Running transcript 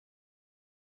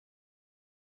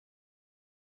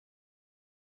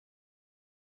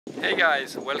Hey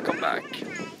guys, welcome back.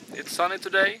 It's sunny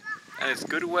today and it's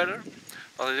good weather,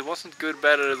 but it wasn't good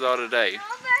weather the other day.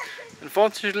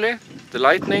 Unfortunately, the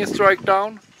lightning struck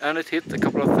down and it hit a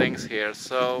couple of things here,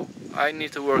 so I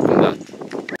need to work on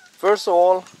that. First of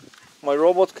all, my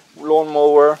robot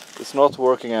lawnmower is not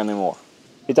working anymore.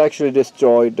 It actually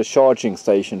destroyed the charging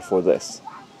station for this.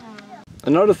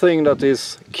 Another thing that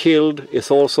is killed is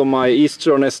also my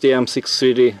Eastern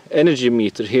SDM630 energy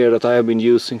meter here that I have been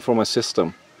using for my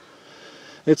system.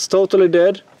 It's totally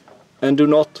dead and do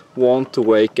not want to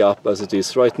wake up as it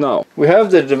is right now. We have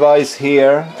the device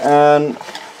here, and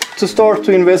to start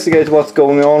to investigate what's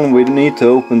going on we need to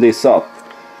open this up.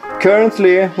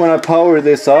 Currently, when I power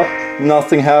this up,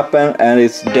 nothing happened and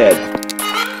it's dead.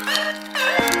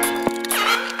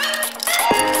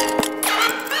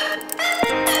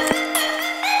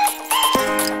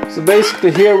 So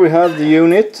basically here we have the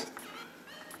unit.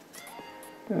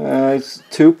 It's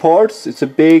two parts. It's a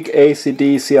big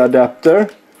AC/DC adapter,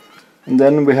 and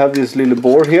then we have this little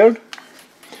board here.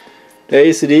 The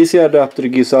AC/DC adapter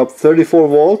gives up 34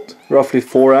 volt, roughly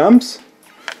 4 amps.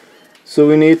 So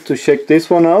we need to check this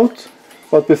one out,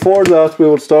 but before that we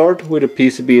will start with the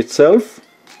PCB itself.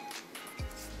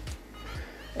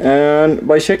 And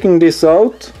by checking this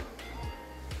out,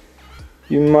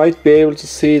 you might be able to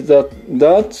see that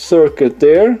that circuit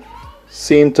there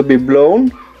seems to be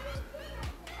blown,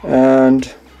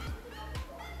 and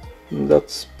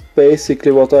that's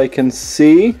basically what I can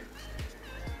see.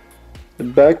 The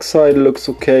back side looks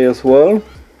okay as well.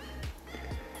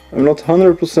 I'm not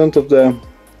 100% of the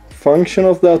function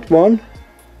of that one,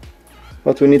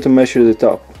 but we need to measure it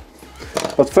up.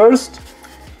 But first,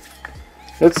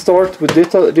 let's start with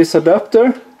this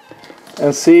adapter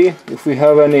and see if we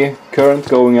have any current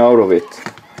going out of it.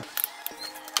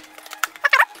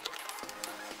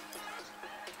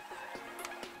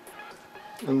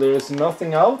 And there is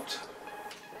nothing out.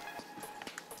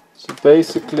 So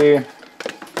basically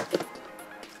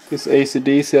this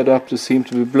AC/DC adapter seems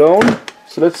to be blown.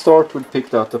 So let's start with pick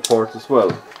that apart as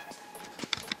well.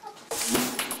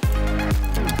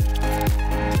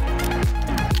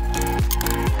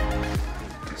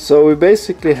 So we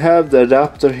basically have the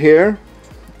adapter here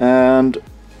and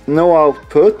no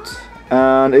output,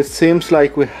 and it seems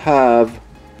like we have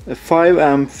a 5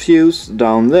 amp fuse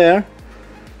down there.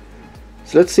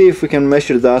 So let's see if we can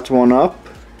measure that one up,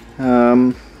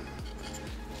 and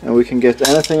we can get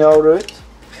anything out of it.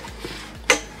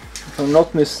 If I'm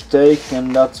not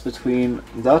mistaken, that's between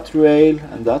that rail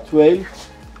and that rail,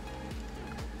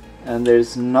 and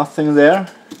there's nothing there.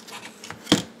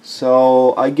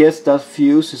 So I guess that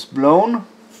fuse is blown.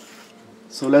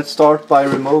 So let's start by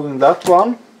removing that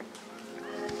one.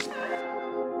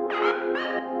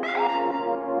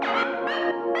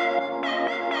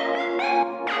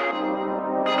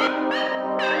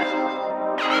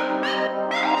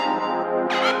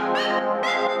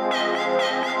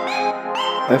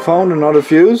 I found another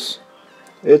fuse.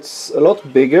 It's a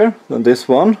lot bigger than this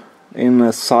one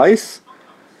in size.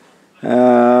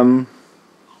 I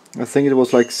think it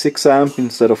was like 6 amp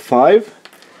instead of 5.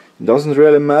 It doesn't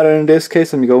really matter in this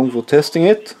case, I'm going for testing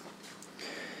it.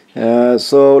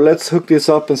 So let's hook this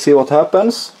up and see what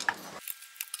happens.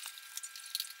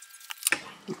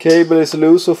 The cable is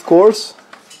loose, of course,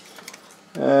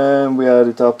 and we add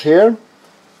it up here.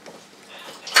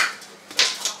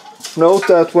 Note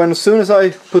that as soon as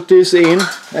I put this in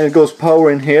and it goes power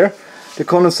in here, the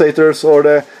condensators or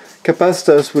the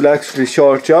capacitors will actually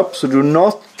charge up, so do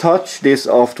not touch this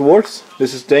afterwards.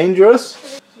 This is dangerous.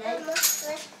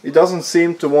 It doesn't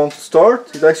seem to want to start,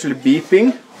 it's actually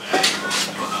beeping.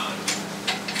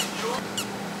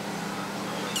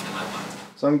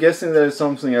 So I'm guessing there is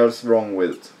something else wrong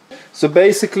with it. So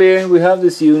basically we have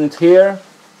this unit here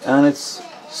and it's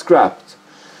scrapped.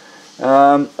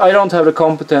 I don't have the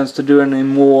competence to do any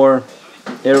more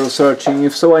error searching.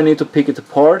 If so, I need to pick it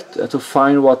apart to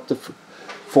find what the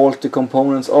faulty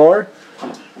components are.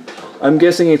 I'm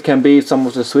guessing it can be some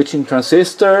of the switching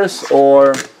transistors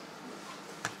or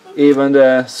even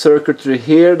the circuitry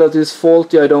here that is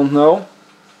faulty, I don't know.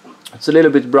 It's a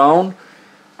little bit brown.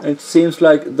 It seems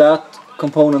like that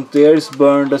component there is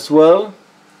burned as well.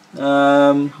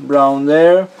 Brown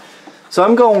there. So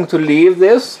I'm going to leave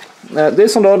this.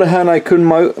 This on the other hand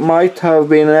might have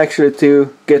been actually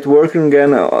to get working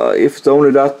again if it's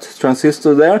only that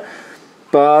transistor there.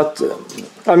 But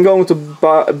I'm going to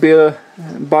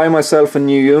buy myself a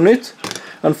new unit.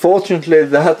 Unfortunately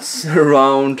that's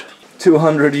around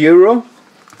 200 euro.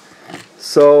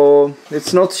 So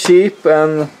it's not cheap,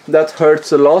 and that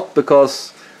hurts a lot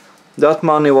because that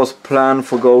money was planned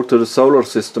for go to the solar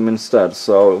system instead.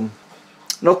 So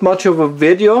not much of a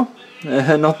video,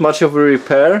 not much of a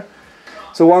repair.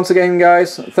 So once again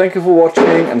guys, thank you for watching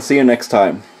and see you next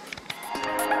time.